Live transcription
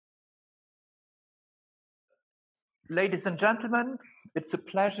Ladies and gentlemen, it's a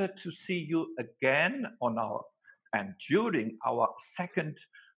pleasure to see you again on our and during our second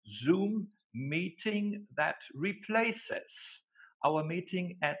Zoom meeting that replaces our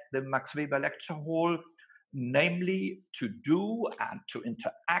meeting at the Max Weber Lecture Hall, namely to do and to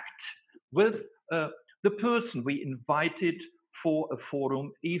interact with the person we invited for a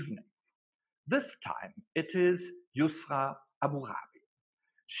forum evening. This time it is Yousra Abourabi.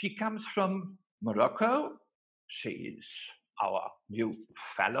 She comes from Morocco. She is our new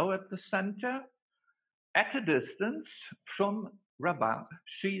fellow at the center. At a distance from Rabat,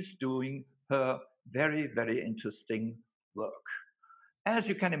 she's doing her very, very interesting work. As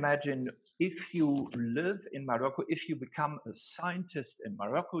you can imagine, if you live in Morocco, if you become a scientist in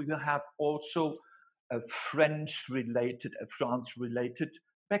Morocco, you have also a France-related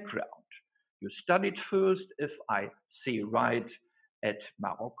background. You studied first, if I see right, at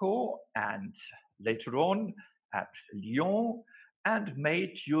Morocco and later on at Lyon, and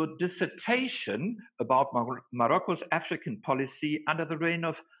made your dissertation about Morocco's African policy under the reign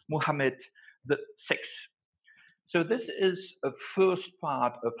of Mohammed VI. So this is a first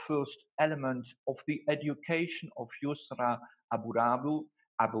part, a first element of the education of Yousra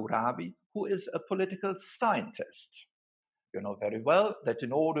Abourabi, who is a political scientist. You know very well that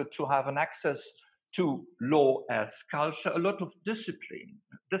in order to have an access to law as culture, a lot of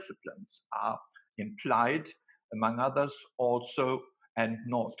disciplines are implied, among others also, and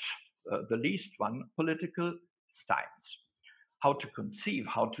not the least one, political science. How to conceive,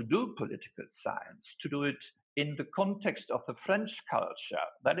 how to do political science, to do it in the context of the French culture,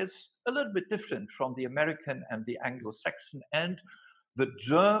 that is a little bit different from the American and the Anglo-Saxon and the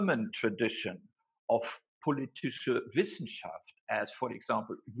German tradition of politische Wissenschaft, as, for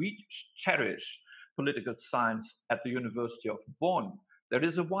example, we cherish political science at the University of Bonn. There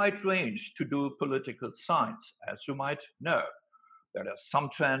is a wide range to do political science, as you might know. There are some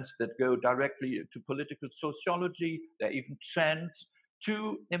trends that go directly to political sociology. There are even trends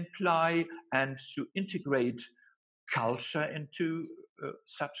to imply and to integrate culture into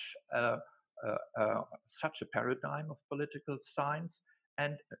such a paradigm of political science.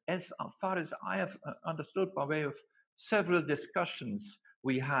 And as far as I have understood by way of several discussions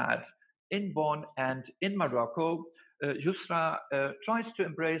we had in Bonn and in Morocco, Yousra tries to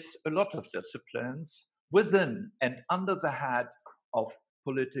embrace a lot of disciplines within and under the head of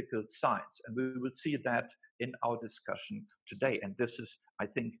political science. And we will see that in our discussion today. And this is, I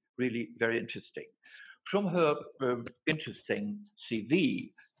think, really very interesting. From her interesting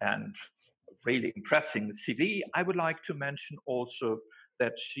CV and really impressive CV, I would like to mention also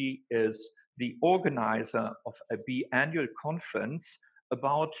that she is the organizer of a biannual conference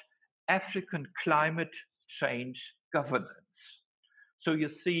about African climate change governance. So you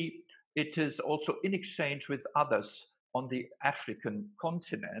see, it is also in exchange with others on the African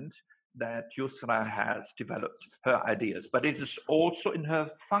continent that Yousra has developed her ideas. But it is also in her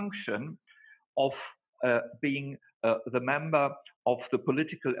function of being the member of the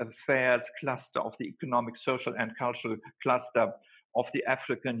political affairs cluster of the economic, social, and cultural cluster of the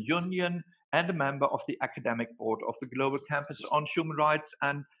African Union, and a member of the academic board of the Global Campus on Human Rights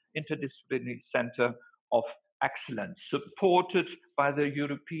and Interdisciplinary Center of Excellence, supported by the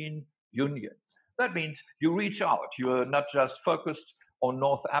European Union. That means you reach out. You are not just focused on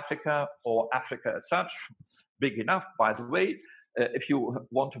North Africa or Africa as such, big enough, by the way, if you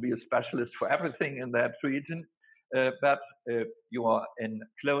want to be a specialist for everything in that region, but you are in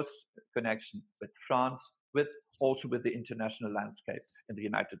close connection with France, also with the international landscape in the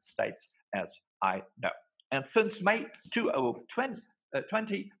United States, as I know. And since May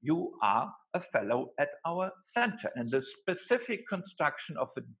 2020, you are a fellow at our center. And the specific construction of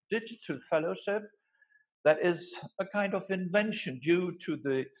a digital fellowship that is a kind of invention due to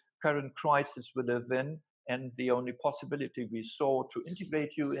the current crisis we live in, and the only possibility we saw to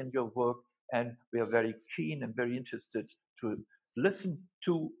integrate you in your work. And we are very keen and very interested to listen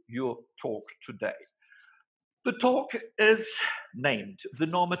to your talk today. The talk is named The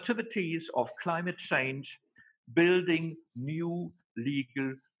Normativities of Climate Change, Building New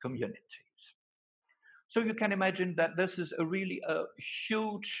Legal Communities. So you can imagine that this is really a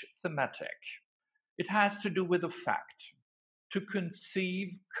huge thematic. It has to do with the fact to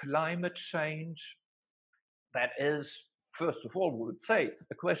conceive climate change that is, first of all, we would say,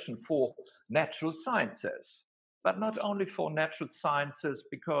 a question for natural sciences, but not only for natural sciences,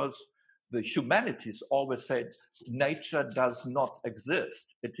 because the humanities always said nature does not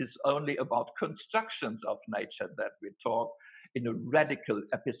exist. It is only about constructions of nature that we talk in a radical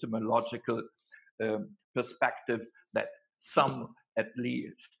epistemological perspective that some at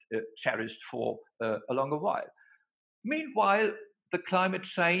least cherished for a longer while. Meanwhile, the climate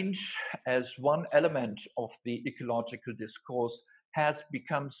change as one element of the ecological discourse has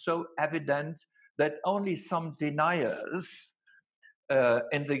become so evident that only some deniers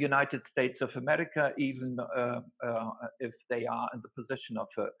in the United States of America, even if they are in the position of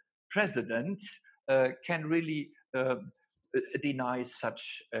a president, can really deny such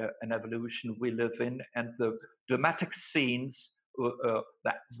an evolution we live in, and the dramatic scenes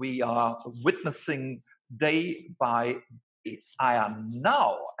that we are witnessing day by I am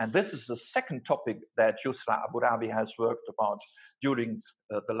now, and this is the second topic that Yousra Abourabi has worked about during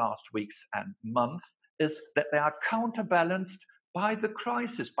the last weeks and month, is that they are counterbalanced by the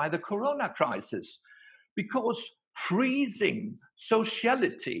crisis, by the corona crisis, because freezing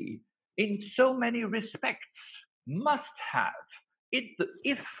sociality in so many respects must have,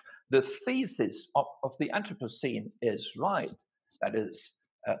 if the thesis of the Anthropocene is right, that is,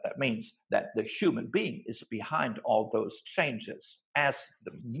 that means that the human being is behind all those changes as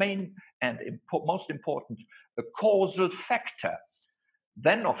the main and most important causal factor,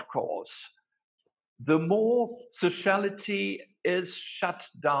 then of course, the more sociality is shut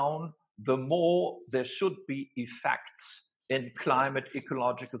down, the more there should be effects in climate,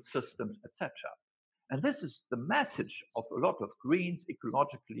 ecological systems, etc. And this is the message of a lot of Greens,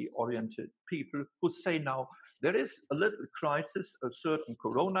 ecologically oriented people who say now there is a little crisis, a certain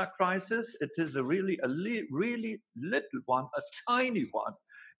corona crisis. It is a really little one, a tiny one,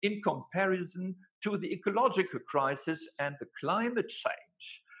 in comparison to the ecological crisis and the climate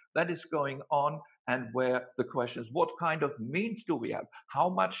change that is going on, and where the question is, what kind of means do we have? How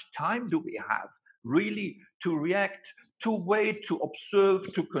much time do we have really to react, to wait, to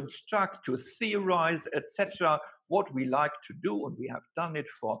observe, to construct, to theorize, etc., what we like to do, and we have done it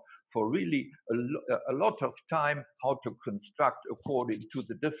for really a lot of time, how to construct according to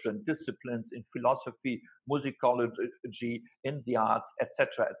the different disciplines in philosophy, musicology, in the arts,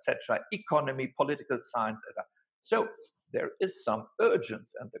 etc., economy, political science, etc. So there is some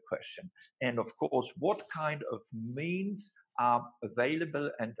urgency in the question. And of course, what kind of means are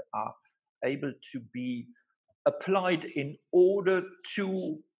available and are able to be applied in order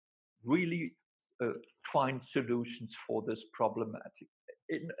to really find solutions for this problematic,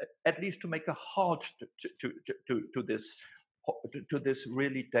 at least to make a halt to this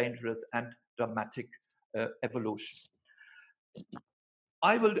really dangerous and dramatic evolution.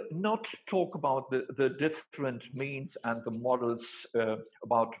 I will not talk about the different means and the models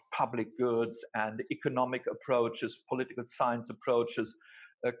about public goods and economic approaches, political science approaches,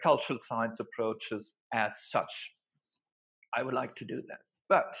 cultural science approaches as such. I would like to do that.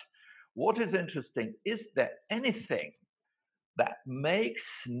 But what is interesting, is there anything that makes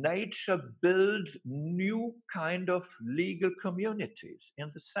nature build new kind of legal communities,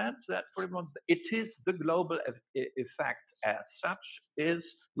 in the sense that, for example, it is the global effect as such,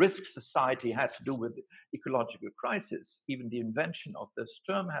 is risk society had to do with ecological crisis. Even the invention of this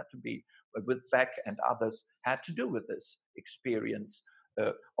term had to be, with Beck and others, had to do with this experience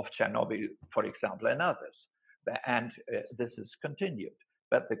of Chernobyl, for example, and others. And this is continued.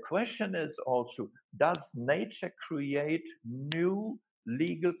 But the question is also, does nature create new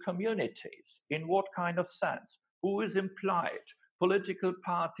legal communities? In what kind of sense? Who is implied? Political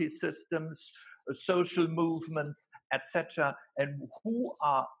party systems, social movements, etc. And who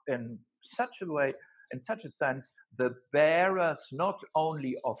are in such a way, in such a sense, the bearers not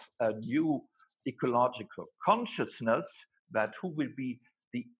only of a new ecological consciousness, but who will be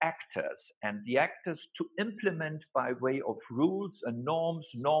the actors, and the actors to implement by way of rules and norms,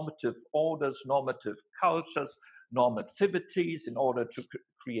 normative orders, normative cultures, normativities, in order to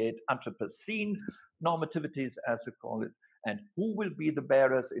create Anthropocene normativities, as we call it, and who will be the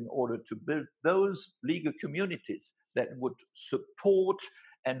bearers in order to build those legal communities that would support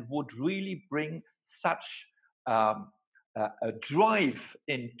and would really bring such a drive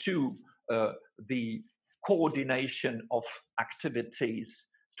into the coordination of activities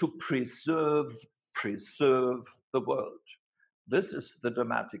to preserve the world. This is the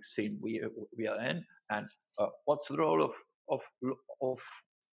dramatic scene we are in, and what's the role of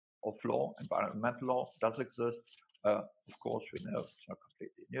law? Environmental law does exist. Of course, we know it's not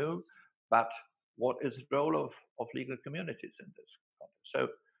completely new, but what is the role of legal communities in this context? So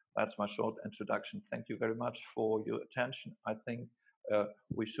that's my short introduction. Thank you very much for your attention. I think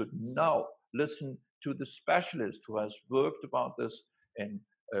we should now listen to the specialist who has worked about this in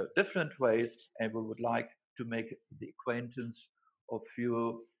different ways, and we would like to make the acquaintance of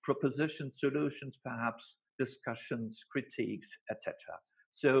your propositions, solutions, perhaps discussions, critiques, etc.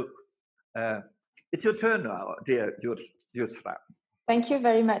 So it's your turn now, dear Yousra. Thank you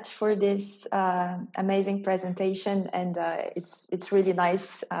very much for this amazing presentation, and it's really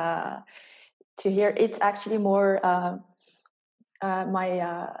nice to hear. It's actually more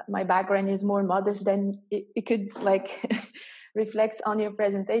my background is more modest than it could like reflect on your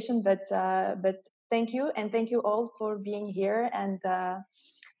presentation, but thank you, and thank you all for being here and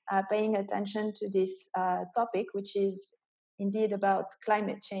paying attention to this topic, which is indeed about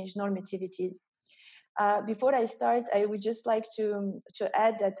climate change normativities. Before I start, I would just like to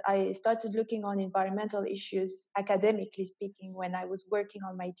add that I started looking on environmental issues, academically speaking, when I was working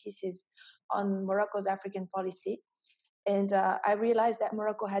on my thesis on Morocco's African policy. And I realized that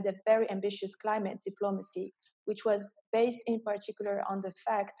Morocco had a very ambitious climate diplomacy, which was based in particular on the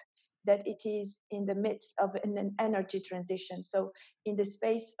fact that it is in the midst of an energy transition. So in the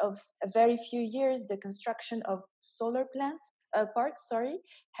space of a very few years, the construction of solar parks,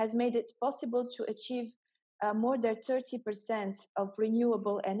 has made it possible to achieve more than 30% of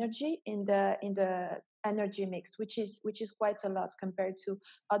renewable energy in the energy mix, which is quite a lot compared to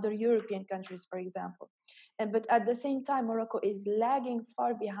other European countries, for example. But at the same time, Morocco is lagging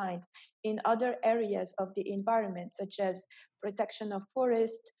far behind in other areas of the environment, such as protection of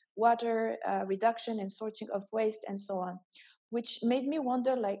forest, water, reduction and sorting of waste, and so on, which made me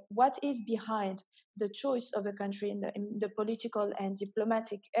wonder, like, what is behind the choice of a country in the political and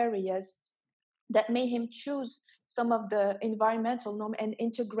diplomatic areas that made him choose some of the environmental norm and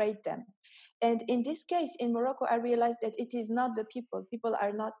integrate them. And in this case, in Morocco, I realized that it is not the people. People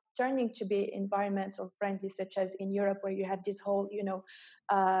are not turning to be environmental friendly, such as in Europe, where you have this whole,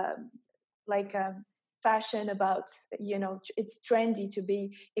 uh, like fashion about, it's trendy to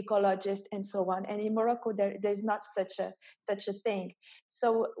be ecologist and so on. And in Morocco, there's not such a thing.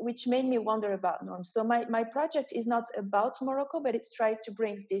 So, which made me wonder about norms. So my project is not about Morocco, but it tries to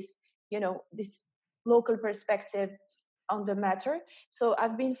bring this, this local perspective on the matter. So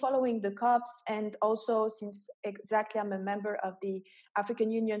I've been following the COPs, and also since exactly I'm a member of the African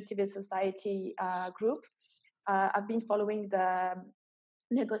Union Civil Society group, I've been following the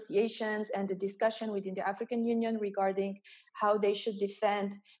negotiations and the discussion within the African Union regarding how they should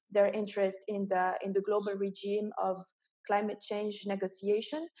defend their interest in the global regime of climate change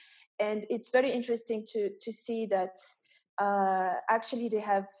negotiation. And it's very interesting to see that actually they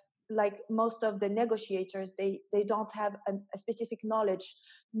have, like most of the negotiators, they don't have a specific knowledge,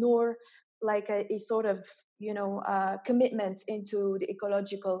 nor like a sort of commitment into the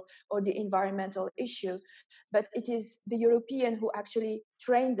ecological or the environmental issue, but it is the European who actually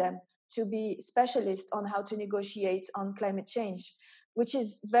train them to be specialists on how to negotiate on climate change, which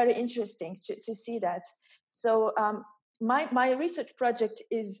is very interesting to see that. So my research project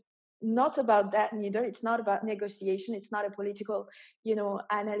is not about that neither. It's not about negotiation. It's not a political,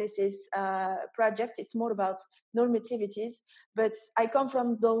 analysis project. It's more about normativities. But I come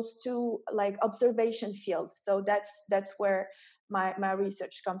from those two like observation field. So that's where my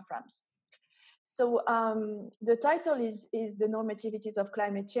research comes from. So the title is The Normativities of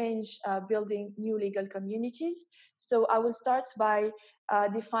Climate Change, Building New Legal Communities. So I will start by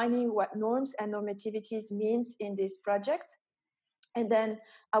defining what norms and normativities means in this project. And then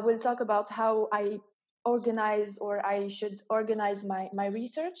I will talk about how I organize, or I should organize my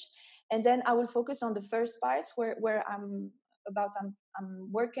research. And then I will focus on the first part where I'm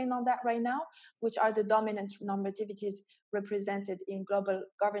working on that right now, which are the dominant normativities represented in global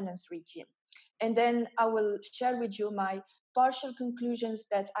governance regime. And then I will share with you my partial conclusions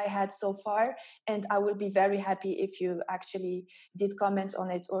that I had so far. And I will be very happy if you actually did comment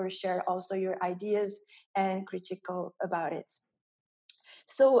on it or share also your ideas and critical about it.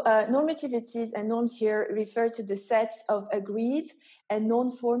 So normativities and norms here refer to the sets of agreed and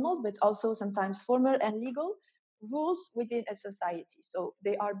non-formal, but also sometimes formal and legal rules within a society. So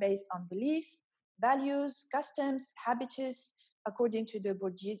they are based on beliefs, values, customs, habitus, according to the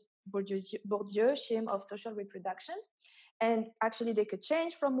Bourdieu scheme of social reproduction. And actually they could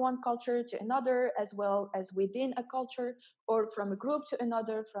change from one culture to another, as well as within a culture, or from a group to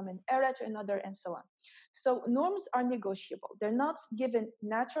another, from an era to another, and so on. So norms are negotiable. They're not given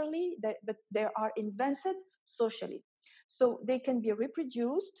naturally, but they are invented socially. So they can be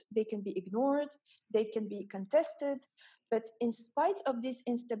reproduced, they can be ignored, they can be contested. But in spite of this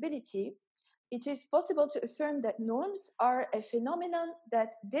instability, it is possible to affirm that norms are a phenomenon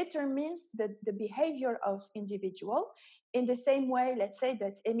that determines the behavior of individual, in the same way, let's say,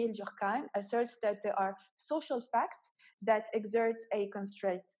 that Émile Durkheim asserts that there are social facts that exert a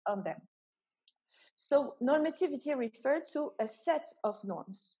constraint on them. So normativity refers to a set of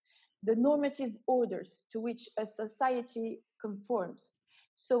norms, the normative orders to which a society conforms.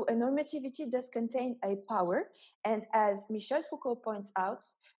 So a normativity does contain a power, and as Michel Foucault points out,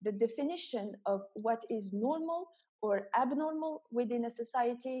 the definition of what is normal or abnormal within a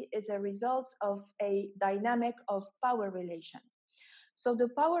society is a result of a dynamic of power relation. So the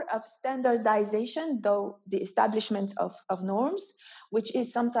power of standardization, though the establishment of norms, which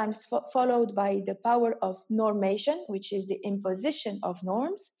is sometimes followed by the power of normation, which is the imposition of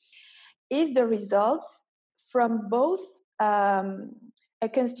norms, is the result from both a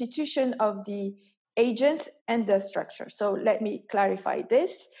constitution of the agent and the structure. So let me clarify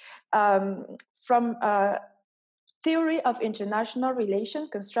this. From theory of international relation,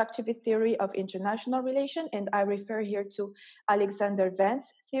 constructivist theory of international relation, and I refer here to Alexander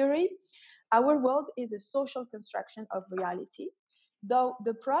Vance's theory, our world is a social construction of reality, though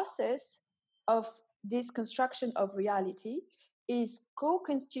the process of this construction of reality is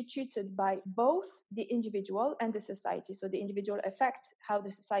co-constituted by both the individual and the society. So the individual affects how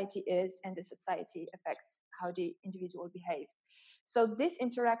the society is, and the society affects how the individual behaves. So this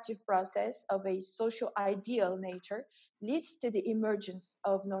interactive process of a socio-ideal nature leads to the emergence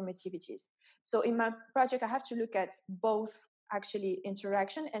of normativities. So in my project, I have to look at both actually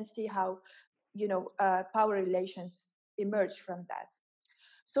interaction and see how, power relations emerge from that.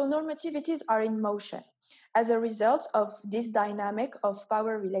 So normativities are in motion as a result of this dynamic of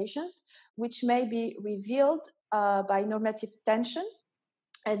power relations, which may be revealed by normative tension.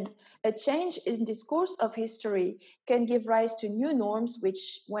 And a change in discourse of history can give rise to new norms,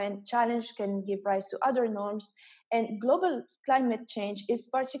 which, when challenged, can give rise to other norms. And global climate change is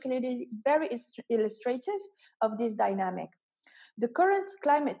particularly very illustrative of this dynamic. The current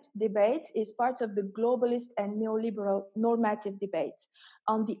climate debate is part of the globalist and neoliberal normative debate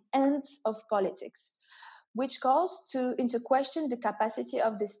on the ends of politics, which calls into question the capacity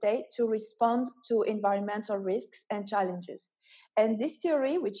of the state to respond to environmental risks and challenges. And this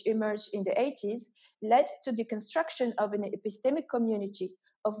theory, which emerged in the 80s, led to the construction of an epistemic community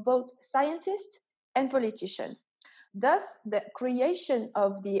of both scientists and politicians. Thus, the creation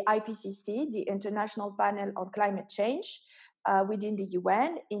of the IPCC, the International Panel on Climate Change, within the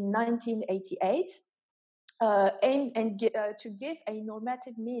UN in 1988, aimed to give a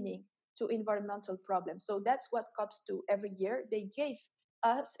normative meaning to environmental problems. So that's what COPs do every year. They gave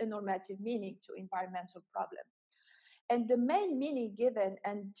us a normative meaning to environmental problems. And the main meaning given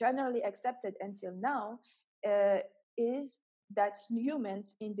and generally accepted until now is that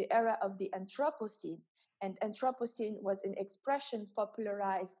humans in the era of the Anthropocene, and Anthropocene was an expression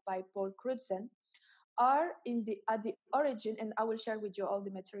popularized by Paul Crutzen, are at the origin, and I will share with you all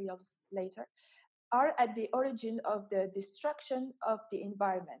the materials later, are at the origin of the destruction of the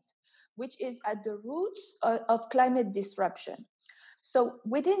environment, which is at the roots of climate disruption. So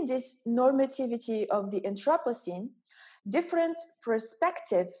within this normativity of the Anthropocene, different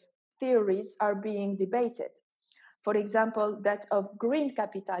perspective theories are being debated. For example, that of green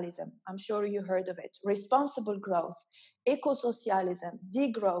capitalism, I'm sure you heard of it, responsible growth, eco-socialism,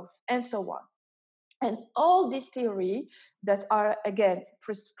 degrowth, and so on. And all these theories that are, again,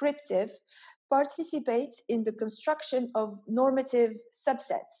 prescriptive participate in the construction of normative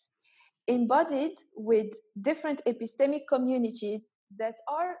subsets embodied with different epistemic communities that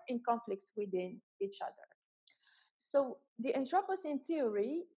are in conflicts within each other. So the Anthropocene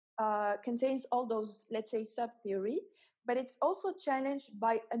theory contains all those, let's say, sub-theory, but it's also challenged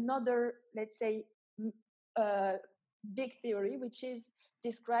by another, let's say, big theory, which is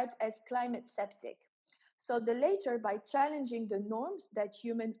described as climate septic. So the latter, by challenging the norms that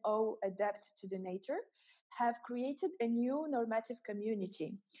humans owe adapt to the nature, have created a new normative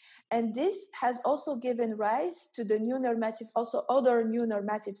community. And this has also given rise to the new normative, also other new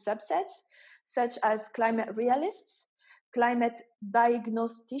normative subsets, such as climate realists, climate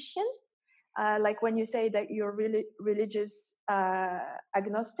diagnostician, like when you say that you're really religious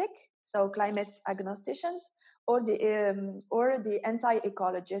agnostic, so climate agnosticians, or the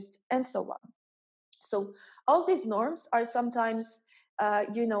anti-ecologist, and so on. So all these norms are sometimes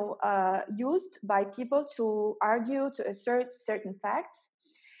used by people to argue, to assert certain facts.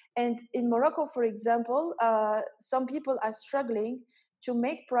 And in Morocco, for example, some people are struggling to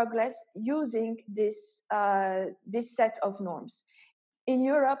make progress using this set of norms. In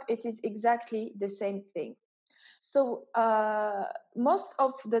Europe, it is exactly the same thing. So most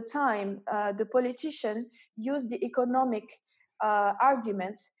of the time, the politicians use the economic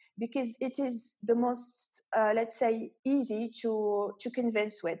arguments because it is the most, let's say, easy to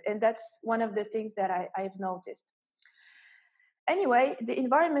convince with. And that's one of the things that I've noticed. Anyway, the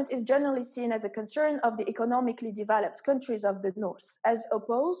environment is generally seen as a concern of the economically developed countries of the North, as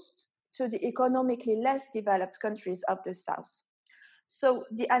opposed to the economically less developed countries of the South. So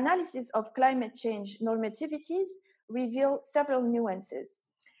the analysis of climate change normativities reveal several nuances.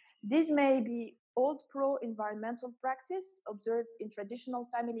 These may be old pro-environmental practice observed in traditional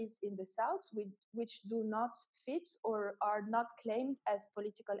families in the South, which do not fit or are not claimed as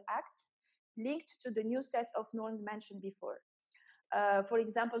political acts, linked to the new set of norms mentioned before. For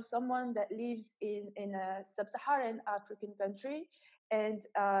example, someone that lives in a sub-Saharan African country and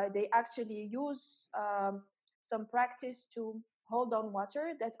they actually use some practice to hold on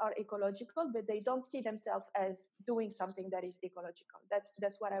water that are ecological, but they don't see themselves as doing something that is ecological.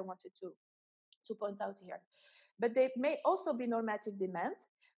 That's what I wanted to point out here. But they may also be normative demands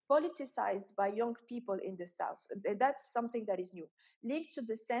politicized by young people in the South. And that's something that is new, linked to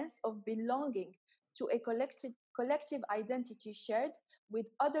the sense of belonging to a collective identity shared with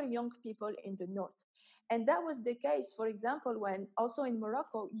other young people in the North. And that was the case, for example, when also in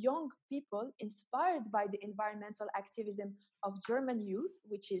Morocco, young people inspired by the environmental activism of German youth,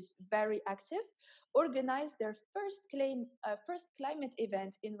 which is very active, organized their first climate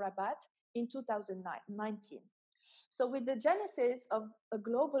event in Rabat in 2019. So with the genesis of a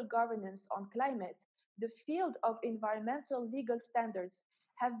global governance on climate, the field of environmental legal standards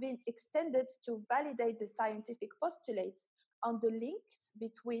have been extended to validate the scientific postulates on the links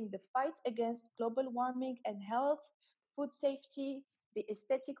between the fight against global warming and health, food safety, the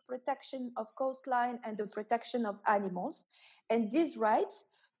aesthetic protection of coastline, and the protection of animals. And these rights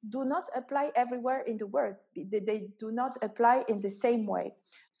do not apply everywhere in the world. They do not apply in the same way.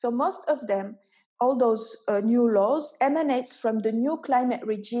 So most of them, all those new laws, emanates from the new climate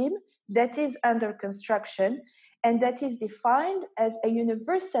regime that is under construction and that is defined as a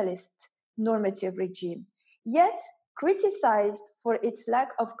universalist normative regime, yet criticized for its lack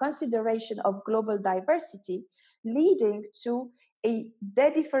of consideration of global diversity, leading to a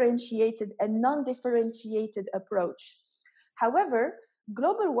dedifferentiated and non-differentiated approach. However,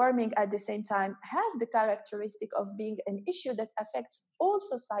 global warming at the same time has the characteristic of being an issue that affects all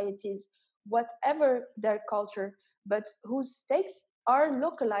societies, whatever their culture, but whose stakes are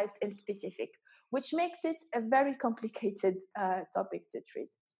localized and specific, which makes it a very complicated topic to treat.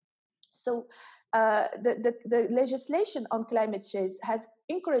 So the legislation on climate change has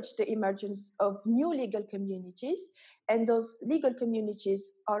encouraged the emergence of new legal communities, and those legal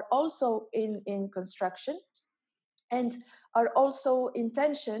communities are also in construction and are also in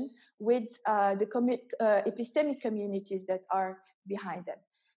tension with the epistemic communities that are behind them.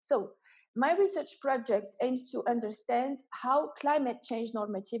 So my research project aims to understand how climate change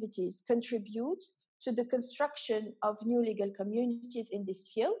normativities contribute to the construction of new legal communities in this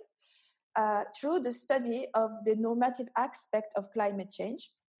field through the study of the normative aspect of climate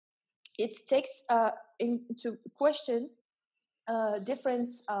change. It takes into question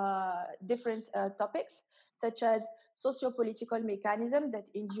different topics, such as socio-political mechanisms that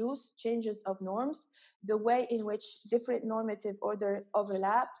induce changes of norms, the way in which different normative order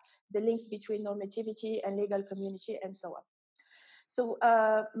overlap, the links between normativity and legal community, and so on. So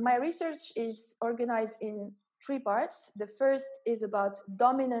my research is organized in three parts. The first is about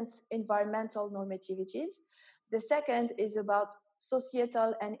dominant environmental normativities. The second is about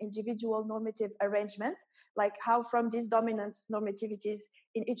societal and individual normative arrangement, like how from these dominant normativities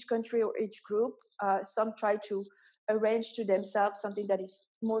in each country or each group, some try to arrange to themselves something that is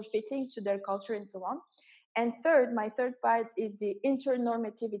more fitting to their culture and so on. And third, my third part is the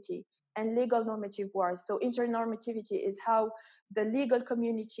internormativity and legal normative wars. So internormativity is how the legal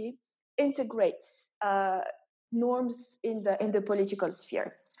community integrates norms in the political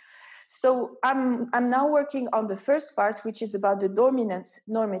sphere. So I'm now working on the first part, which is about the dominant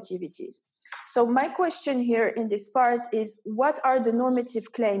normativities. So my question here in this part is, what are the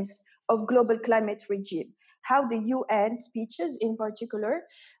normative claims of global climate regime? How the UN speeches in particular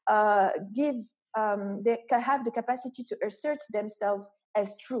they have the capacity to assert themselves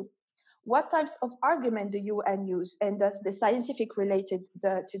as true. What types of argument do UN use, and does the scientific related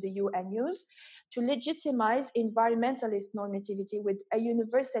to the UN use, to legitimize environmentalist normativity with a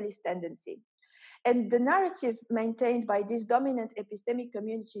universalist tendency? And the narrative maintained by these dominant epistemic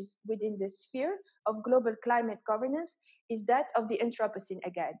communities within the sphere of global climate governance is that of the Anthropocene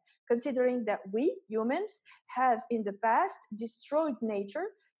again, considering that we, humans, have in the past destroyed nature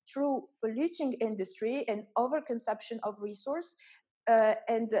through polluting industry and overconsumption of resource,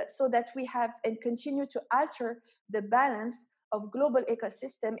 so that we have and continue to alter the balance of global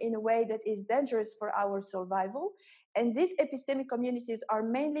ecosystem in a way that is dangerous for our survival. And these epistemic communities are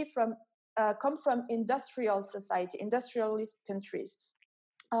mainly come from industrial society, industrialist countries.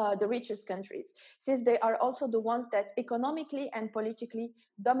 the richest countries, since they are also the ones that economically and politically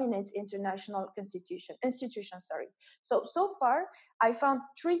dominate international institutions. So far, I found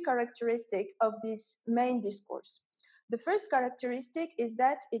three characteristics of this main discourse. The first characteristic is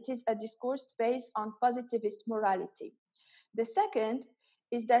that it is a discourse based on positivist morality. The second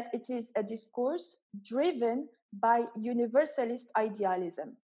is that it is a discourse driven by universalist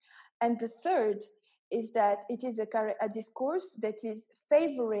idealism. And the third is that it is a discourse that is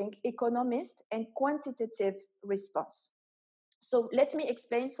favoring economist and quantitative response. So let me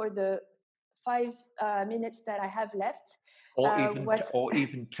explain for the 5 minutes that I have left. Or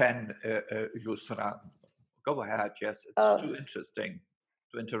even 10, Yousra. Go ahead, yes, it's too interesting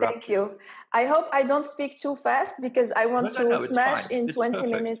to interrupt. Thank you. I hope I don't speak too fast because I want to smash in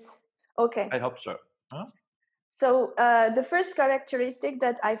 20 minutes. Okay. I hope so. Huh? So the first characteristic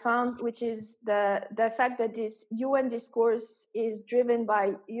that I found, which is the fact that this UN discourse is driven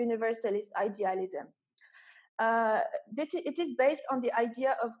by universalist idealism. It is based on the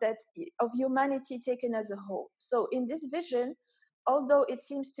idea of humanity taken as a whole. So in this vision, although it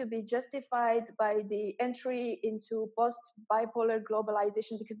seems to be justified by the entry into post-bipolar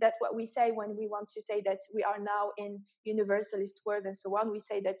globalization, because that's what we say when we want to say that we are now in universalist world and so on, we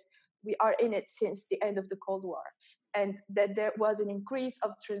say that we are in it since the end of the Cold War, and that there was an increase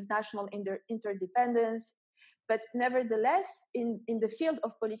of transnational interdependence. But nevertheless, in the field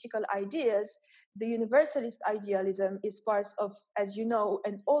of political ideas, the universalist idealism is part of, as you know,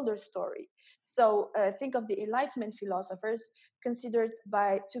 an older story. So think of the Enlightenment philosophers considered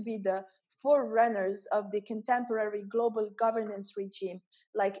to be the forerunners of the contemporary global governance regime,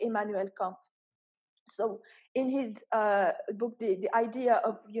 like Immanuel Kant. So in his book, the idea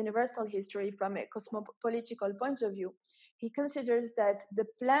of universal history from a cosmopolitical point of view, he considers that the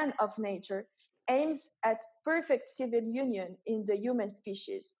plan of nature aims at perfect civil union in the human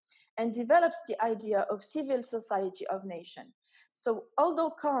species and develops the idea of civil society of nation. So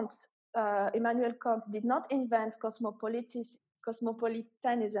although Immanuel Kant did not invent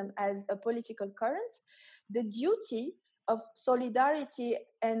cosmopolitanism as a political current, the duty of solidarity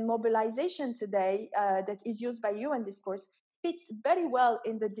and mobilization today that is used by UN discourse fits very well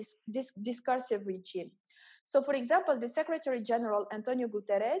in the discursive regime. So, for example, the Secretary General Antonio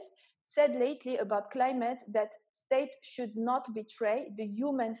Guterres said lately about climate that state should not betray the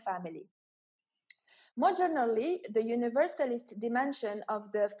human family. More generally, the universalist dimension of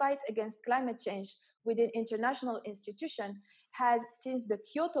the fight against climate change within international institutions has, since the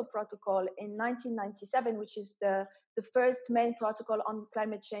Kyoto Protocol in 1997, which is the first main protocol on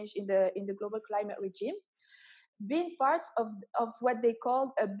climate change in the global climate regime, been part of what they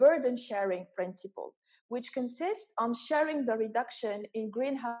call a burden sharing principle, which consists on sharing the reduction in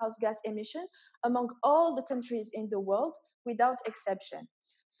greenhouse gas emission among all the countries in the world without exception.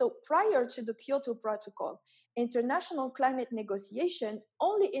 So prior to the Kyoto Protocol, international climate negotiation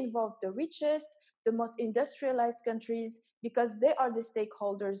only involved the richest, the most industrialized countries, because they are the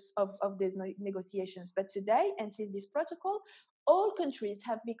stakeholders of these negotiations. But today, and since this protocol, all countries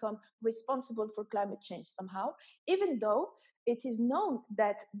have become responsible for climate change somehow, even though it is known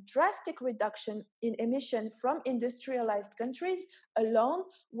that drastic reduction in emission from industrialized countries alone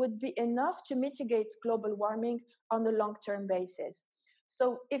would be enough to mitigate global warming on a long-term basis.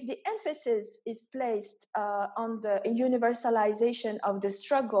 So if the emphasis is placed on the universalization of the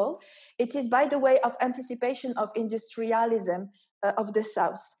struggle, it is by the way of anticipation of industrialism of the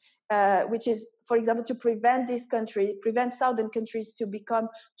South, which is, for example, to prevent southern countries to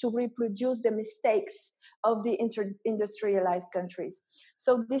reproduce the mistakes of the industrialized countries.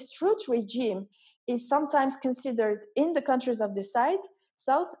 So this truth regime is sometimes considered in the countries of the South,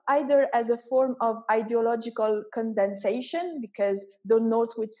 either as a form of ideological condensation, because the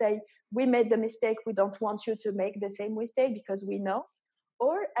North would say, we made the mistake, we don't want you to make the same mistake because we know,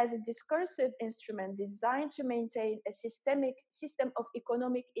 or as a discursive instrument designed to maintain a system of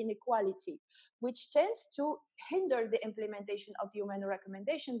economic inequality, which tends to hinder the implementation of UN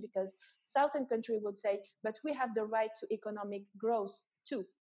recommendations, because Southern countries would say, but we have the right to economic growth too.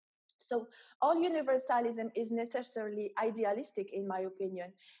 So all universalism is necessarily idealistic, in my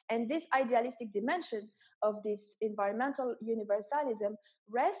opinion. And this idealistic dimension of this environmental universalism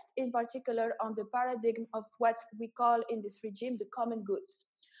rests in particular on the paradigm of what we call in this regime the common goods.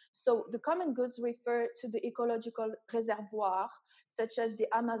 So the common goods refer to the ecological reservoir, such as the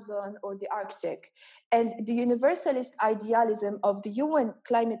Amazon or the Arctic. And the universalist idealism of the UN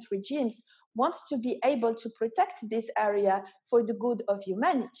climate regimes wants to be able to protect this area for the good of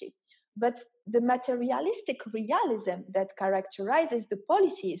humanity. But the materialistic realism that characterizes the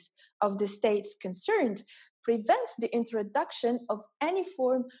policies of the states concerned prevents the introduction of any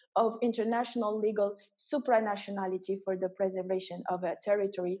form of international legal supranationality for the preservation of a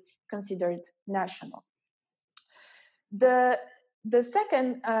territory considered national. The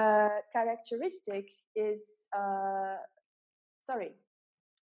second characteristic is,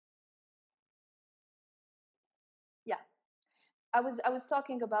 I was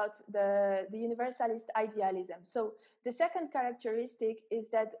talking about the universalist idealism. So the second characteristic is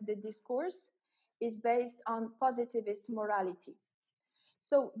that the discourse is based on positivist morality.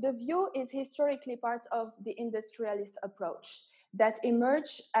 So the view is historically part of the industrialist approach that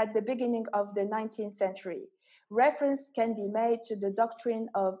emerged at the beginning of the 19th century. Reference can be made to the doctrine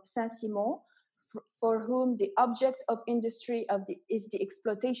of Saint-Simon, for whom the object of industry is the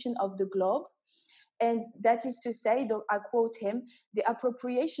exploitation of the globe. And that is to say, though I quote him, the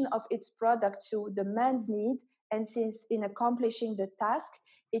appropriation of its product to the man's need, and since in accomplishing the task,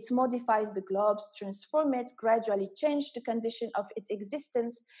 it modifies the globes, transform it, gradually change the condition of its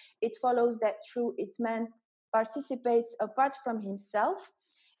existence, it follows that through it man participates apart from himself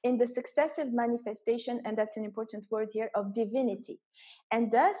in the successive manifestation, and that's an important word here, of divinity.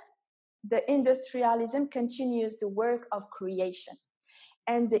 And thus, the industrialism continues the work of creation,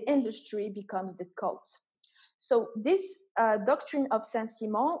 and the industry becomes the cult. So this doctrine of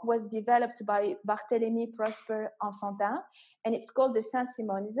Saint-Simon was developed by Barthélemy Prosper Enfantin, and it's called the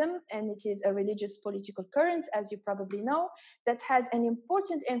Saint-Simonism, and it is a religious political current, as you probably know, that has an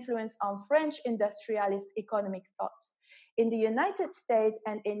important influence on French industrialist economic thought. In the United States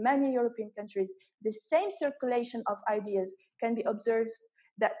and in many European countries, the same circulation of ideas can be observed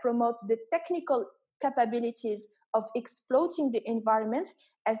that promotes the technical capabilities of exploiting the environment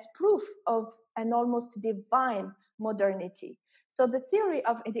as proof of an almost divine modernity. So the theory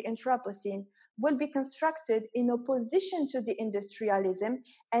of the Anthropocene will be constructed in opposition to the industrialism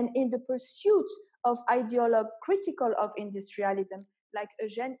and in the pursuit of ideologues critical of industrialism, like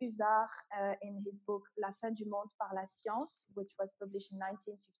Eugène Hussard in his book La fin du monde par la science, which was published in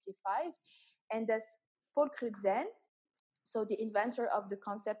 1955, and as Paul Crutzen, so the inventor of the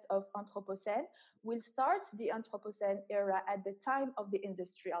concept of Anthropocene, will start the Anthropocene era at the time of the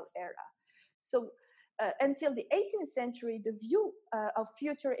industrial era. So until the 18th century, the view of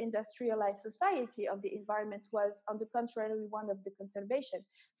future industrialized society of the environment was, on the contrary, one of the conservation.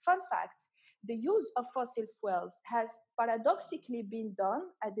 Fun fact, the use of fossil fuels has paradoxically been done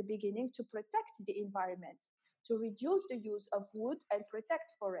at the beginning to protect the environment, to reduce the use of wood and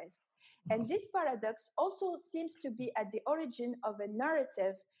protect forests. And this paradox also seems to be at the origin of a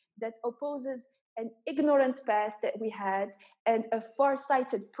narrative that opposes an ignorant past that we had and a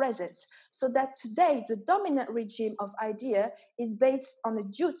far-sighted present, so that today the dominant regime of idea is based on a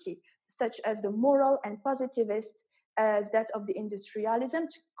duty, such as the moral and positivist as that of the industrialism,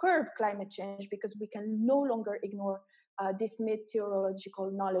 to curb climate change, because we can no longer ignore this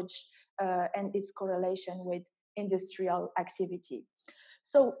meteorological knowledge and its correlation with industrial activity.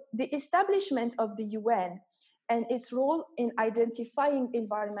 So the establishment of the UN and its role in identifying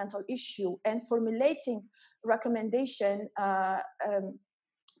environmental issue and formulating recommendation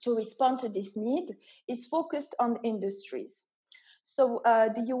to respond to this need is focused on industries. So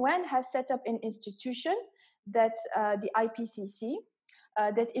the UN has set up an institution that the IPCC,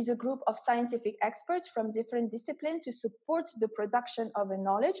 that is a group of scientific experts from different disciplines to support the production of a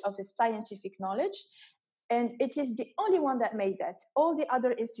knowledge, of a scientific knowledge. And it is the only one that made that. All the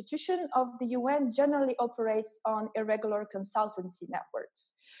other institutions of the UN generally operates on irregular consultancy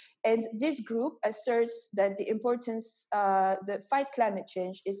networks. And this group asserts that the importance, the fight climate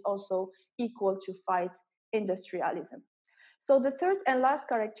change is also equal to fight industrialism. So the third and last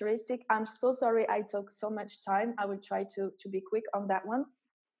characteristic, I'm so sorry I took so much time, I will try to be quick on that one,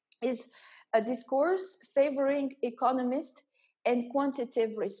 is a discourse favoring economist and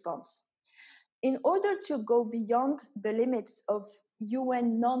quantitative response. In order to go beyond the limits of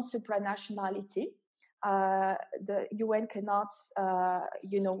UN non-supranationality, the UN cannot,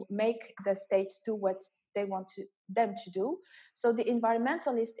 make the states do what they want them to do. So the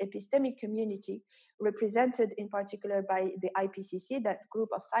environmentalist epistemic community, represented in particular by the IPCC, that group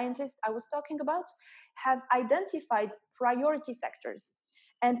of scientists I was talking about, have identified priority sectors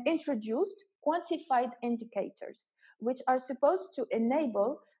and introduced quantified indicators, which are supposed to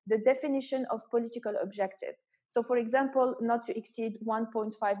enable the definition of political objective. So for example, not to exceed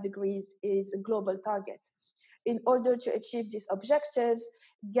 1.5 degrees is a global target. In order to achieve this objective,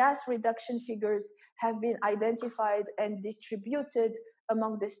 gas reduction figures have been identified and distributed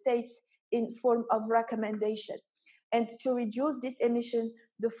among the states in form of recommendation. And to reduce this emission,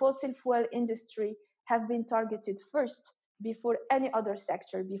 the fossil fuel industry have been targeted first before any other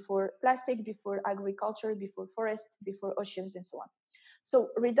sector, before plastic, before agriculture, before forests, before oceans, and so on. So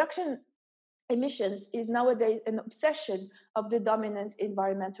reduction emissions is nowadays an obsession of the dominant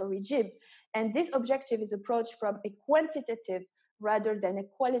environmental regime. And this objective is approached from a quantitative rather than a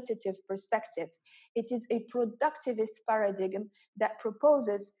qualitative perspective. It is a productivist paradigm that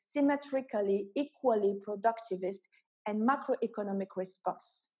proposes symmetrically, equally productivist and macroeconomic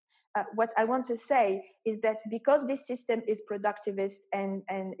response. What I want to say is that because this system is productivist and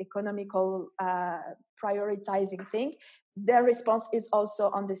economical prioritizing thing, their response is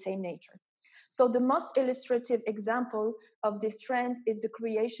also on the same nature. So the most illustrative example of this trend is the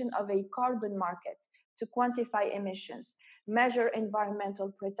creation of a carbon market to quantify emissions, measure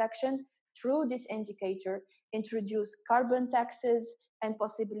environmental protection through this indicator, introduce carbon taxes, and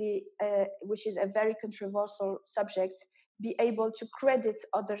possibly, which is a very controversial subject, be able to credit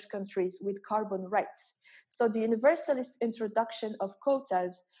other countries with carbon rights. So the universalist introduction of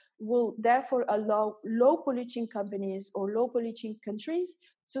quotas will therefore allow low polluting companies or low polluting countries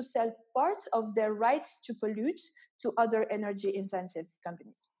to sell parts of their rights to pollute to other energy intensive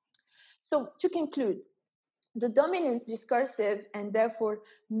companies. So to conclude, the dominant discursive and therefore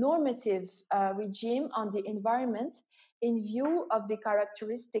normative regime on the environment, in view of the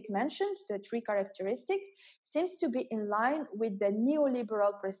characteristic mentioned, the three characteristics, seems to be in line with the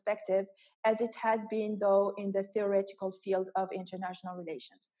neoliberal perspective as it has been, though, in the theoretical field of international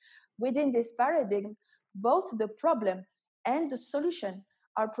relations. Within this paradigm, both the problem and the solution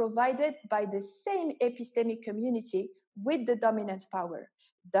are provided by the same epistemic community with the dominant power.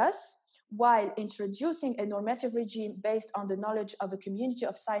 Thus, while introducing a normative regime based on the knowledge of a community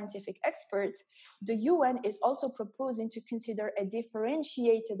of scientific experts, the UN is also proposing to consider a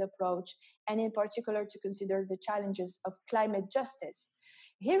differentiated approach, and in particular to consider the challenges of climate justice.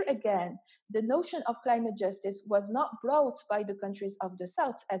 Here again, the notion of climate justice was not brought by the countries of the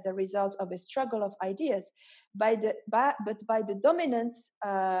South as a result of a struggle of ideas, but by the dominant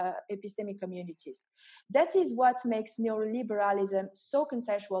epistemic communities. That is what makes neoliberalism so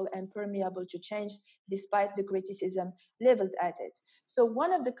consensual and permeable to change, despite the criticism leveled at it. So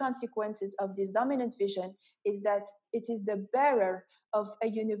one of the consequences of this dominant vision is that it is the bearer of a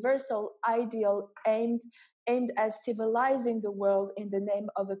universal ideal aimed at civilizing the world in the name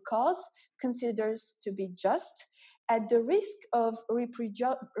of a cause considers to be just, at the risk of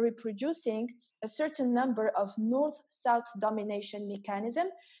reproducing a certain number of north-south domination mechanism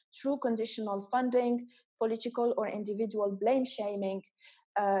through conditional funding, political or individual blame shaming.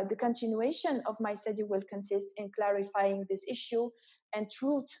 The continuation of my study will consist in clarifying this issue and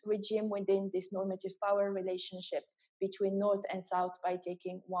truth regime within this normative power relationship between North and South by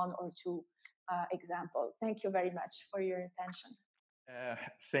taking one or two examples. Thank you very much for your attention.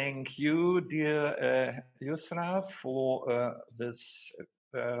 Thank you, dear Yousra, for this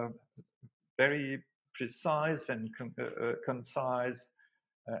very precise and concise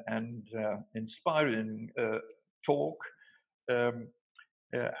and inspiring talk.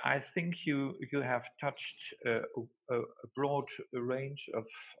 I think you have touched a broad range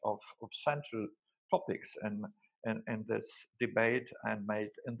of central topics and this debate, and made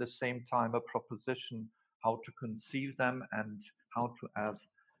in the same time a proposition how to conceive them and how to have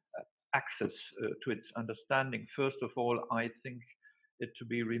access to its understanding. First of all, I think it to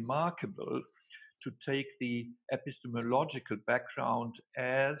be remarkable to take the epistemological background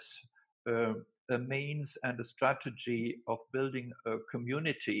as a means and a strategy of building a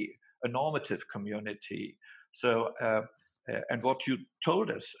community, a normative community. So, and what you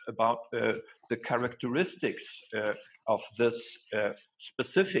told us about the characteristics of this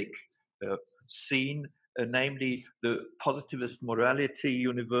specific scene, namely the positivist morality,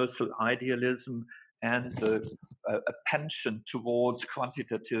 universal idealism, and a penchant towards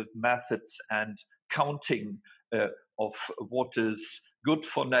quantitative methods and counting of what is good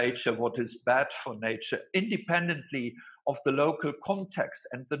for nature, what is bad for nature, independently of the local context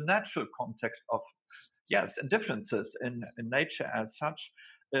and the natural context of, yes, and differences in nature as such,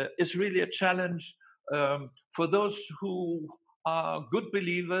 is really a challenge for those who are good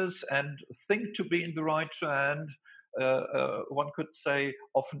believers and think to be in the right trend. One could say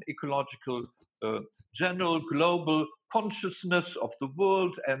of an ecological, general, global consciousness of the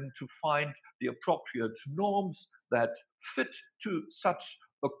world, and to find the appropriate norms that fit to such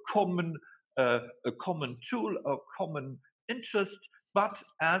a common tool, a common interest, but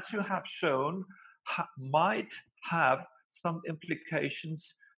as you have shown, might have some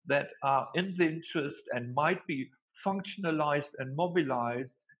implications that are in the interest and might be functionalized and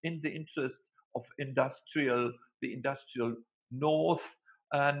mobilized in the interest of the industrial north,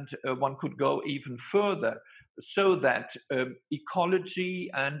 and one could go even further. so that ecology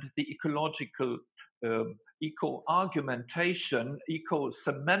and the ecological eco-argumentation,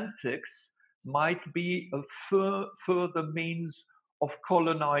 eco-semantics might be a further means of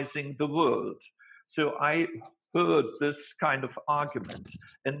colonizing the world. So I heard this kind of argument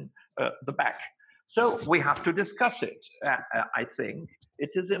in the back. So we have to discuss it. I think it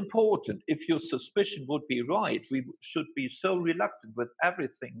is important. If your suspicion would be right, we should be so reluctant with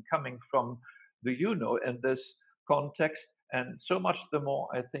everything coming from the in this context. And so much the more,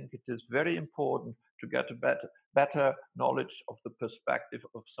 I think it is very important to get a better knowledge of the perspective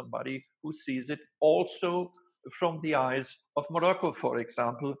of somebody who sees it also from the eyes of Morocco, for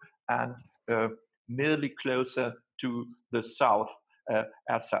example, and merely closer to the south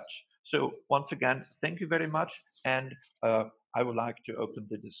as such. So once again, thank you very much. And I would like to open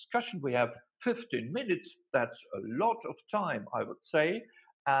the discussion. We have 15 minutes. That's a lot of time, I would say.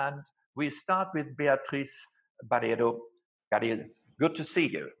 And we start with Beatriz Barreiro Garil. Good to see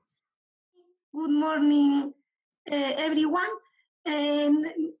you. Good morning, everyone. And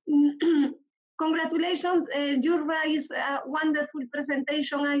congratulations, Yousra is a wonderful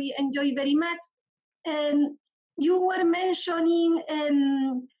presentation. I enjoy very much. You were mentioning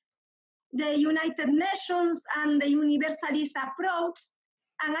the United Nations and the universalist approach,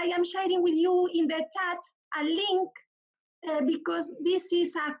 and I am sharing with you in the chat a link because this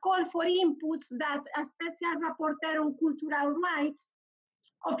is a call for inputs that a special rapporteur on cultural rights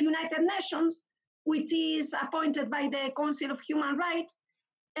of United Nations, which is appointed by the Council of Human Rights,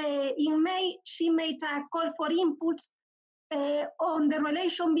 in May, she made a call for inputs on the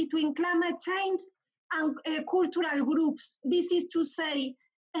relation between climate change and cultural groups. This is to say,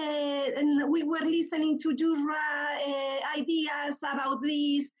 and we were listening to Yousra ideas about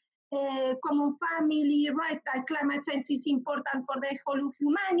this common family, right, that climate change is important for the whole of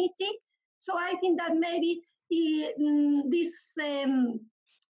humanity. So I think that maybe this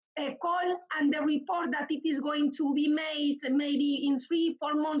call and the report that it is going to be made maybe in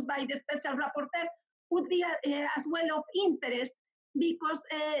 3-4 months by the special rapporteur would be as well of interest, because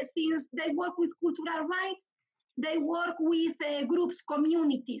since they work with cultural rights, they work with groups,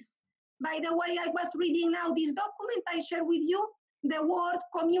 communities. By the way, I was reading now this document I share with you. The word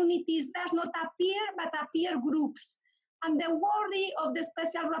communities does not appear, but appear groups. And the worry of the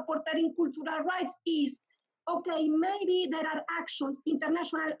special rapporteur in cultural rights is, okay, maybe there are actions,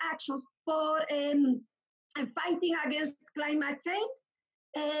 international actions for fighting against climate change,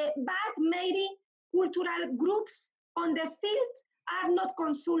 but maybe cultural groups on the field are not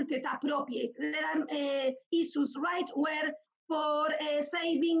consulted appropriate. There are issues, right, where for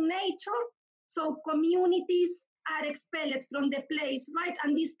saving nature, so communities are expelled from the place, right,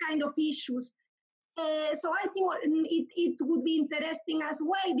 and these kind of issues. So I think it would be interesting as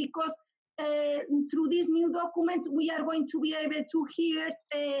well, because through this new document, we are going to be able to hear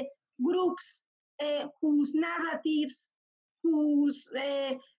groups whose narratives, whose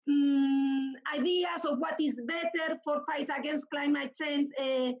ideas of what is better for fight against climate change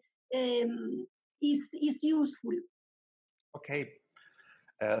is useful. Okay,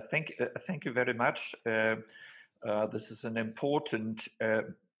 thank you very much. This is an important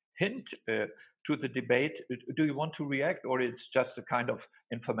hint to the debate. Do you want to react, or it's just a kind of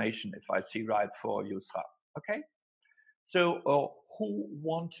information, if I see right, for Yousra? Okay. So who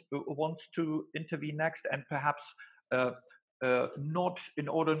wants to intervene next? And perhaps not, in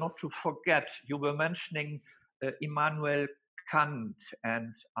order not to forget, you were mentioning Immanuel Kant.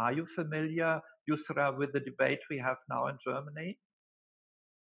 And are you familiar, Yousra, with the debate we have now in Germany?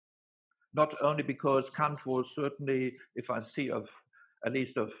 Not only because Kant was certainly, if I see at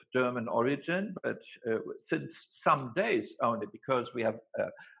least of German origin, but since some days only because we have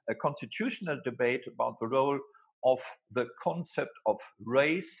a constitutional debate about the role of the concept of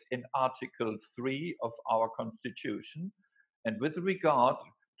race in Article 3 of our Constitution. And with regard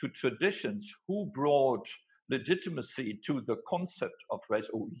to traditions, who brought legitimacy to the concept of race,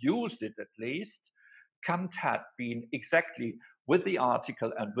 or used it at least, Kant had been exactly with the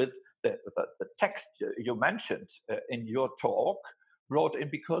article and with the text you mentioned in your talk, brought in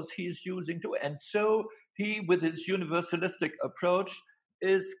because he's using to, and so he, with his universalistic approach,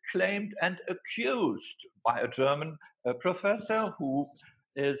 is claimed and accused by a German professor who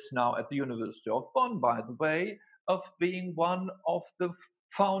is now at the University of Bonn, by the way, of being one of the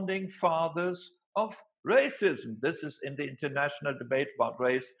founding fathers of racism. This is in the international debate about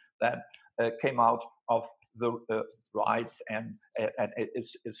race that came out of the riots and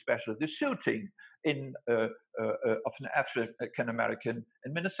especially the shooting of an African American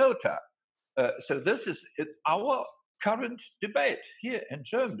in Minnesota. So this is our current debate here in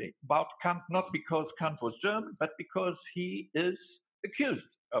Germany about Kant, not because Kant was German, but because he is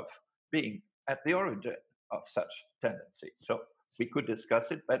accused of being at the origin of such tendency. So we could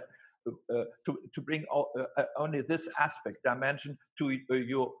discuss it, but to bring only this aspect dimension to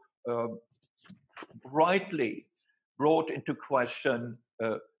your rightly brought into question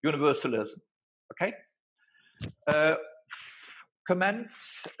universalism. Okay? Comments,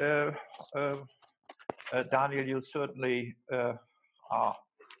 Daniel, you certainly are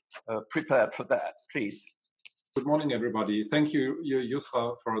prepared for that, please. Good morning, everybody. Thank you,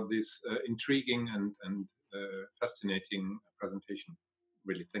 Yousra, for this intriguing and fascinating presentation.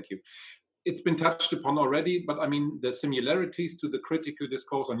 Really, thank you. It's been touched upon already, but I mean, the similarities to the critical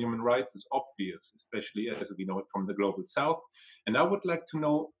discourse on human rights is obvious, especially as we know it from the global south. And I would like to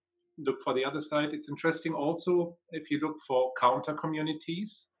know, look for the other side. It's interesting also if you look for counter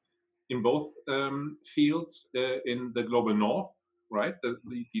communities in both fields in the global north, right?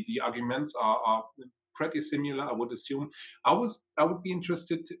 The arguments are pretty similar, I would assume. I would be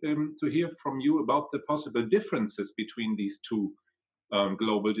interested to hear from you about the possible differences between these two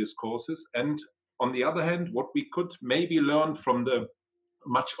global discourses, and on the other hand, what we could maybe learn from the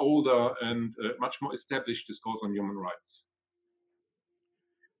much older and much more established discourse on human rights.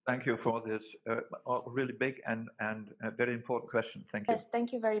 Thank you for this really big and very important question. Thank you. Yes,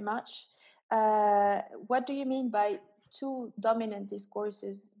 thank you very much. What do you mean by two dominant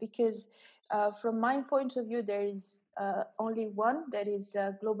discourses? Because from my point of view, there is only one that is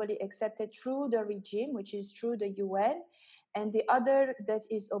globally accepted through the regime, which is through the UN, and the other that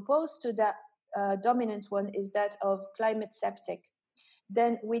is opposed to that dominant one is that of climate septic.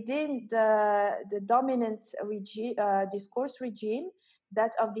 Then within the dominant discourse regime,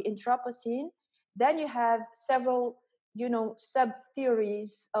 that of the Anthropocene, then you have several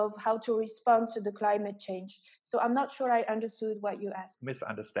sub-theories of how to respond to the climate change. So I'm not sure I understood what you asked.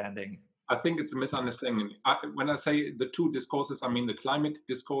 Misunderstanding. I think it's a misunderstanding. When I say the two discourses, I mean the climate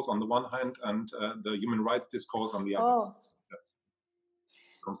discourse on the one hand and the human rights discourse on the other. Oh. That's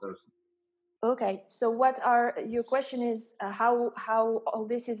comparison. Okay, so your question is how all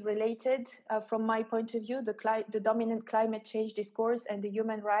this is related from my point of view, the dominant climate change discourse and the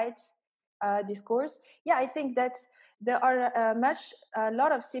human rights discourse. Yeah, I think that there are a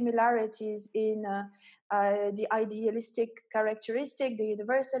lot of similarities in the idealistic characteristic, the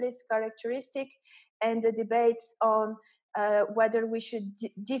universalist characteristic, and the debates on whether we should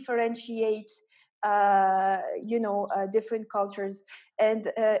differentiate different cultures.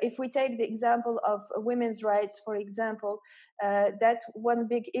 And if we take the example of women's rights, for example, that's one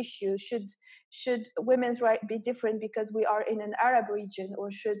big issue. Should women's rights be different because we are in an Arab region,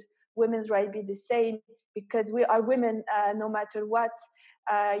 or should women's rights be the same because we are women no matter what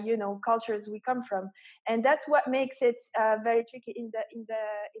cultures we come from? And that's what makes it very tricky in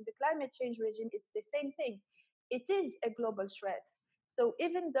the climate change regime. It's the same thing. It is a global threat. So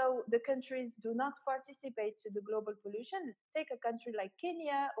even though the countries do not participate to the global pollution, take a country like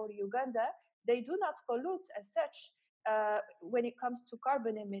Kenya or Uganda, they do not pollute as such when it comes to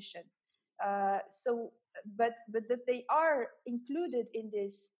carbon emission. But they are included in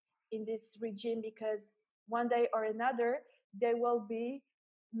this regime because one day or another they will be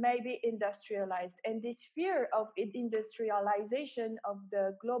maybe industrialized. And this fear of industrialization of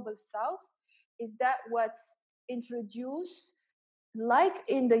the global south is that what's introduced, like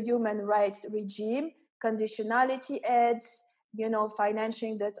in the human rights regime, conditionality aids,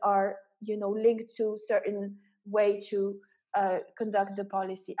 financing that are, linked to certain way to conduct the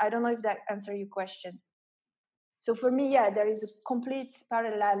policy. I don't know if that answers your question. So for me, yeah, there is a complete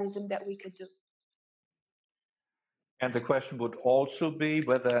parallelism that we could do. And the question would also be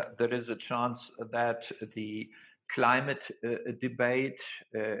whether there is a chance that the climate debate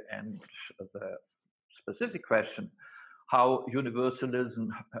and the specific question, how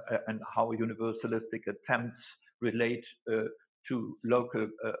universalism and how universalistic attempts relate to local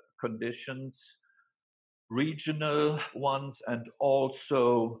conditions, regional ones, and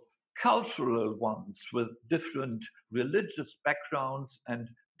also cultural ones with different religious backgrounds and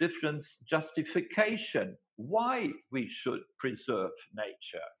different justification why we should preserve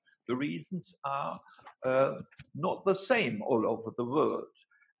nature. The reasons are not the same all over the world.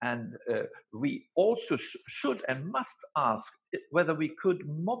 And we also should and must ask whether we could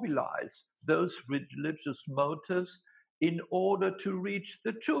mobilize those religious motives in order to reach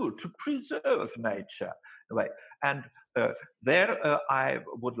the tool to preserve nature. And there I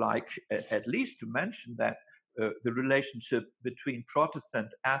would like at least to mention that the relationship between Protestant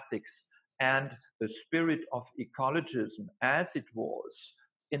ethics and the spirit of ecologism, as it was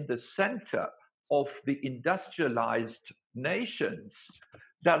in the center of the industrialized nations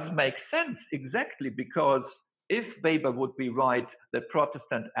does make sense exactly because if Weber would be right that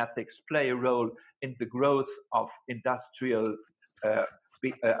Protestant ethics play a role in the growth of industrial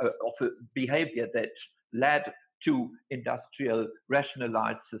behavior that led to industrial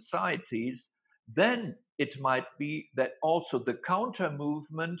rationalized societies, then it might be that also the counter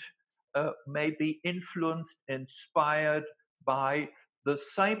movement may be influenced, inspired by the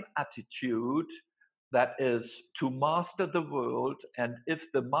same attitude, that is to master the world. And if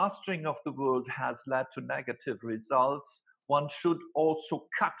the mastering of the world has led to negative results, one should also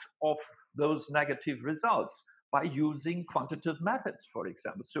cut off those negative results by using quantitative methods, for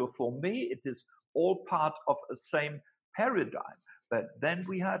example. So for me, it is all part of the same paradigm. But then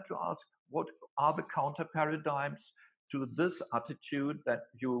we had to ask, what are the counter paradigms to this attitude that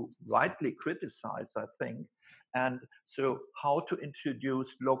you rightly criticize, I think? And so how to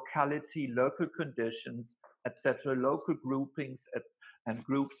introduce locality, local conditions, etc., local groupings and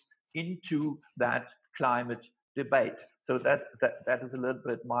groups into that climate debate. So that is a little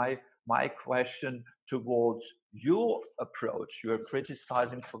bit my question towards your approach. You're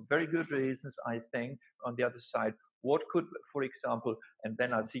criticizing for very good reasons, I think. On the other side, what could, for example, and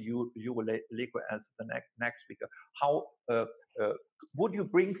then I see you Lico as the next speaker, how would you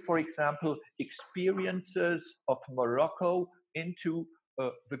bring, for example, experiences of Morocco into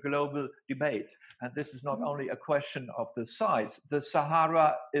the global debate? And this is not only a question of the size. The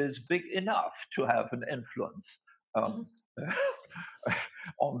Sahara is big enough to have an influence on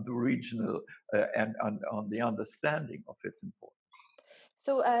the regional and on the understanding of its importance.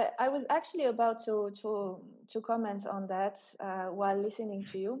 So I was actually about to comment on that while listening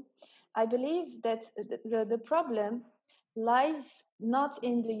to you. I believe that the problem lies not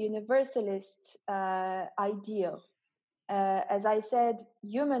in the universalist ideal. As I said,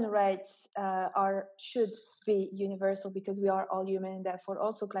 human rights should be universal because we are all human, and therefore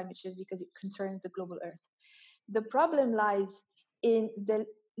also climate change because it concerns the global Earth. The problem lies in the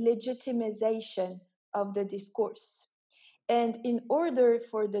legitimization of the discourse. And in order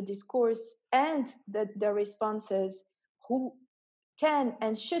for the discourse and the responses who can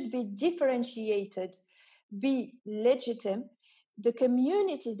and should be differentiated be legitimate, the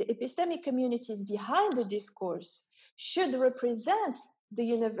communities, the epistemic communities behind the discourse should represent the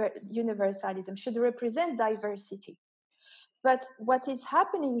universalism, should represent diversity. But what is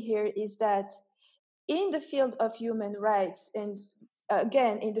happening here is that in the field of human rights, and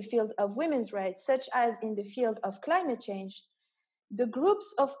again, in the field of women's rights, such as in the field of climate change, the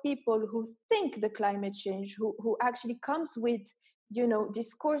groups of people who think the climate change, who actually comes with,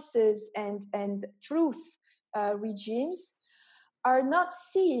 discourses and truth regimes, are not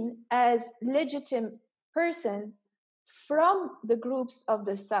seen as legitimate person from the groups of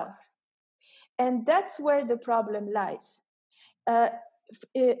the South. And that's where the problem lies.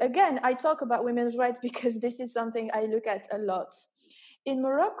 Again, I talk about women's rights because this is something I look at a lot. In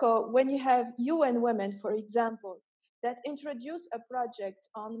Morocco, when you have UN Women, for example, that introduce a project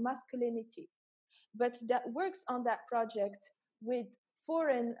on masculinity, but that works on that project with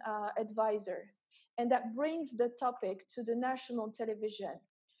foreign advisor, and that brings the topic to the national television,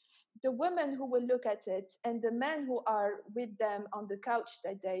 the women who will look at it and the men who are with them on the couch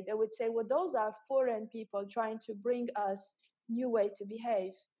that day, they would say, well, those are foreign people trying to bring us new way to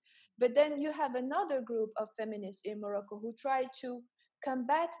behave. But then you have another group of feminists in Morocco who try to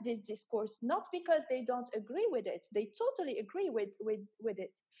combat this discourse, not because they don't agree with it, they totally agree with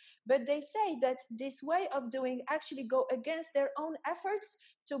it, but they say that this way of doing actually go against their own efforts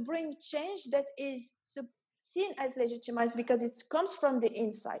to bring change that is seen as legitimized because it comes from the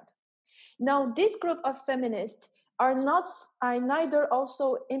inside. Now, this group of feminists are neither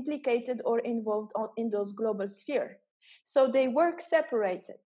also implicated or involved in those global sphere. So they work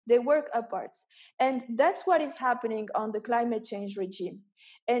separated, they work apart. And that's what is happening on the climate change regime.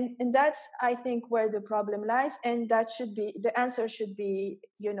 And that's, I think, where the problem lies. And that should be, the answer should be,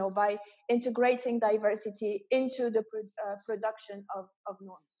 by integrating diversity into the production of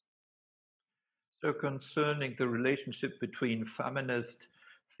norms. So concerning the relationship between feminist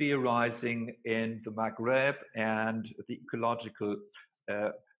theorizing in the Maghreb and the ecological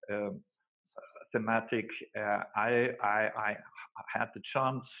thematic, I had the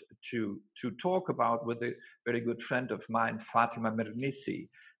chance to talk about with a very good friend of mine, Fatima Mernissi.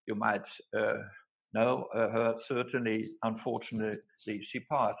 You might know her, certainly. Unfortunately, she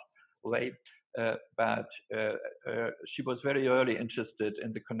passed away, but she was very early interested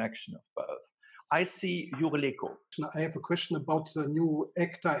in the connection of both. I see Eureleko. I have a question about the new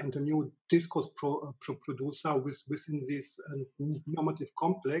actor and the new discourse producer within this normative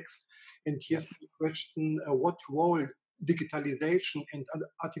complex. And here's the question, what role digitalization and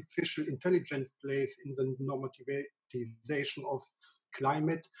artificial intelligence plays in the normativization of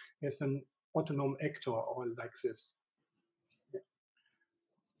climate as an autonomous actor or like this?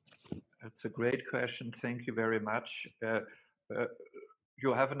 That's a great question. Thank you very much.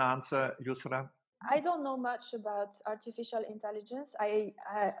 You have an answer, Yousra? I don't know much about artificial intelligence.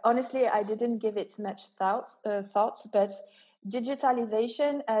 Honestly, I didn't give it much thoughts, but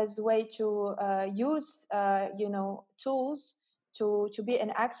digitalization as a way to use, tools to be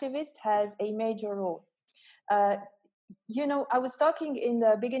an activist has a major role. I was talking in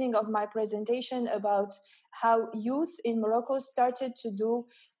the beginning of my presentation about how youth in Morocco started to do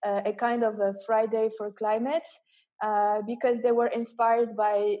a kind of a Friday for climate because they were inspired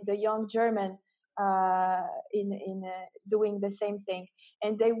by the young German in doing the same thing.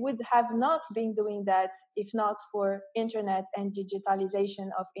 And they would have not been doing that if not for internet and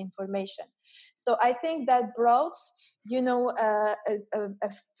digitalization of information. So I think that brought a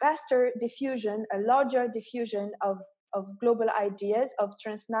faster diffusion, a larger diffusion of global ideas, of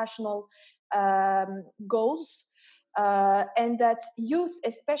transnational goals, and that youth,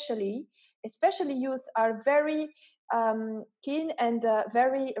 especially youth, are very keen and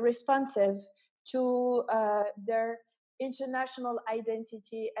very responsive to their international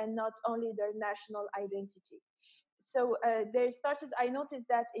identity and not only their national identity. So I noticed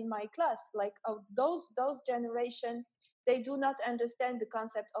that in my class, like those generation, they do not understand the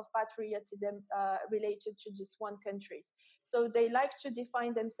concept of patriotism related to just one country. So they like to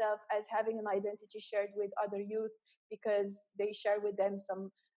define themselves as having an identity shared with other youth because they share with them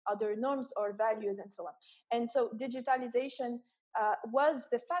some other norms or values and so on. And so digitalization was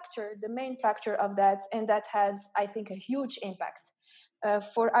the main factor of that, and that has, I think, a huge impact.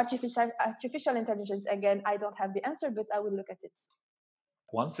 For artificial intelligence, again, I don't have the answer, but I will look at it.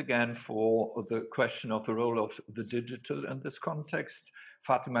 Once again, for the question of the role of the digital in this context,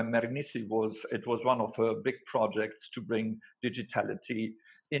 Fatima Mernissi was one of her big projects to bring digitality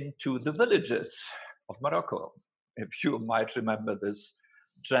into the villages of Morocco. If you might remember this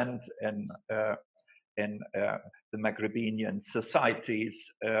trend in the Maghrebinian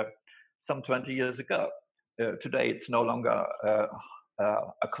societies some 20 years ago. Today, it's no longer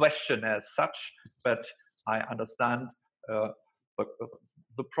a question as such, but I understand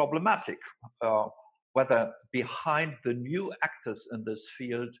the problematic, whether behind the new actors in this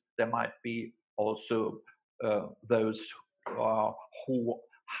field, there might be also those who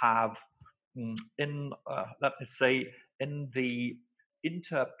have, let me say, in the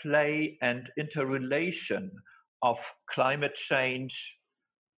interplay and interrelation of climate change,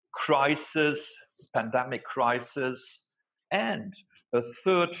 crisis, pandemic crisis, and a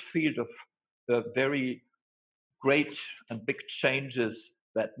third field of very great and big changes,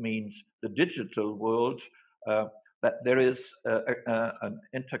 that means the digital world, that there is an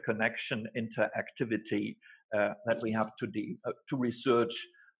interconnection, interactivity that we have to research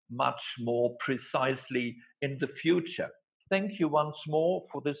much more precisely in the future. Thank you once more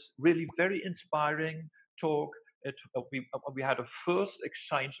for this really very inspiring talk. We had a first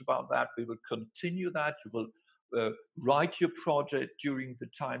exchange about that. We will continue that. You will write your project during the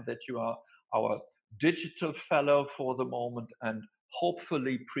time that you are our digital fellow for the moment, and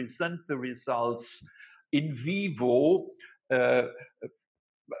hopefully present the results in vivo,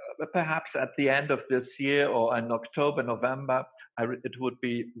 perhaps at the end of this year or in October, November. It would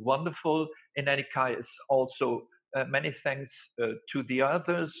be wonderful. In any case, also many thanks to the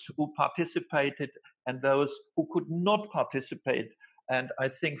others who participated and those who could not participate. And I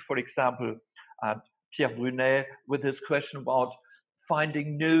think, for example, Pierre Brunet, with his question about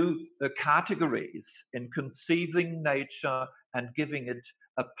finding new categories in conceiving nature and giving it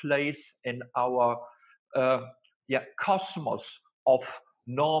a place in our cosmos of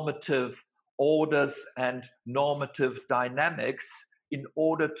normative orders and normative dynamics, in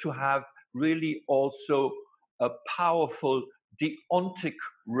order to have really also a powerful deontic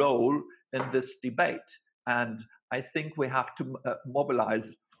role in this debate. And I think we have to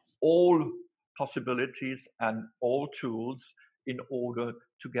mobilize all possibilities and all tools in order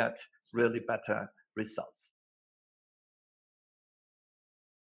to get really better results.